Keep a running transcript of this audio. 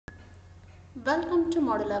Welcome to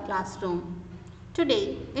Modular Classroom.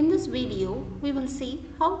 Today in this video we will see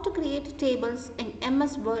how to create tables in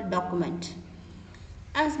MS Word document.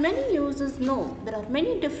 As many users know, there are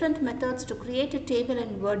many different methods to create a table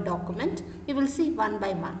in Word document. We will see one by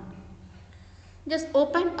one. Just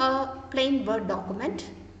open a plain Word document.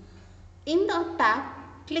 In the tab,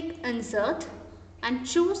 click Insert and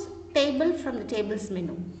choose Table from the Tables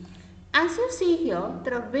menu. As you see here,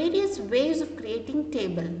 there are various ways of creating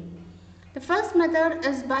table. The first method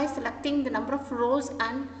is by selecting the number of rows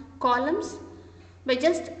and columns by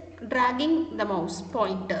just dragging the mouse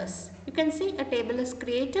pointers. You can see a table is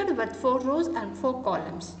created with 4 rows and 4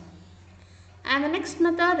 columns. And the next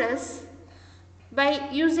method is by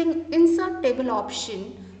using insert table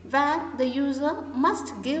option, where the user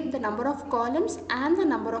must give the number of columns and the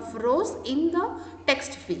number of rows in the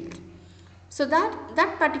text field, so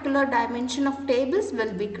that particular dimension of tables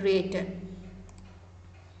will be created.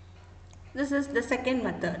 This is the second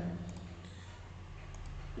method.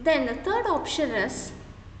 Then the third option is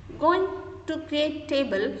going to create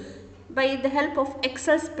table by the help of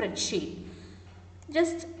Excel spreadsheet.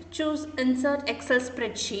 Just choose insert Excel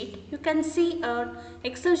spreadsheet. You can see an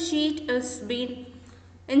Excel sheet is being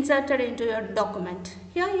inserted into your document.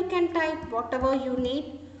 Here you can type whatever you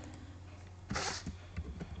need.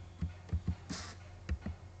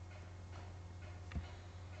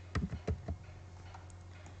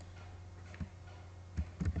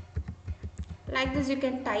 Like this you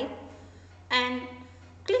can type and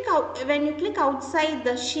click out. When you click outside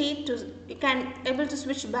the sheet, you can able to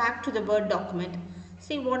switch back to the Word document.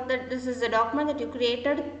 See this is a document that you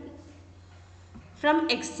created from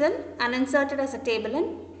Excel and inserted as a table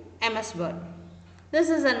in MS Word. This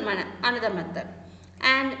is another method.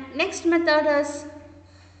 And next method is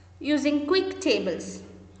using quick tables.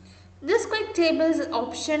 This quick tables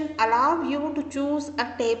option allow you to choose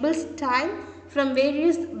a table style from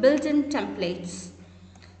various built-in templates.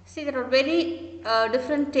 See, there are very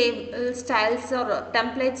different table styles or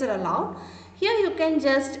templates are allowed. Here you can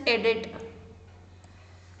just edit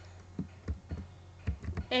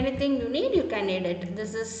anything you need. You can edit.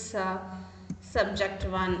 This is subject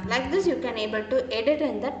 1. Like this you can able to edit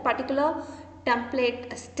in that particular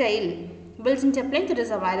template style, built-in template that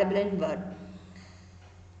is available in Word.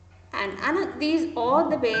 And these are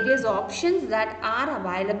the various options that are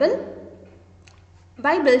available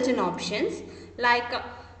by built-in options, like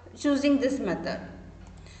choosing this method.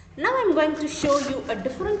 Now I am going to show you a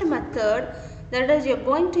different method, that is you are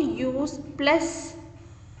going to use plus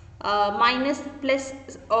minus plus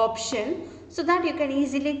option, so that you can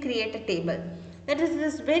easily create a table. That is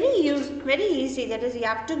this very easy. That is, you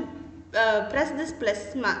have to press this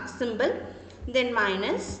plus symbol, then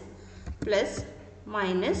minus, plus,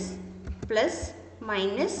 minus, plus,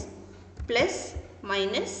 minus, plus,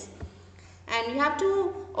 minus, and you have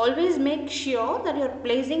to always make sure that you are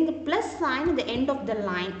placing the plus sign at the end of the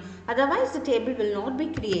line, otherwise the table will not be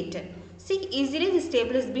created. See, easily this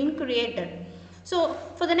table is being created. So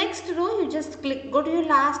for the next row you just go to your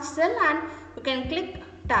last cell and you can click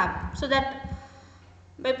tab, so that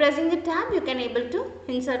by pressing the tab you can able to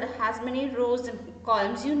insert as many rows and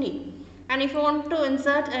columns you need. And if you want to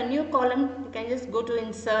insert a new column, you can just go to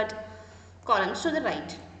insert columns to the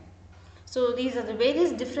right. So these are the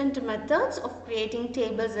various different methods of creating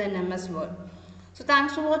tables in MS Word. So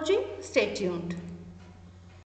thanks for watching. Stay tuned.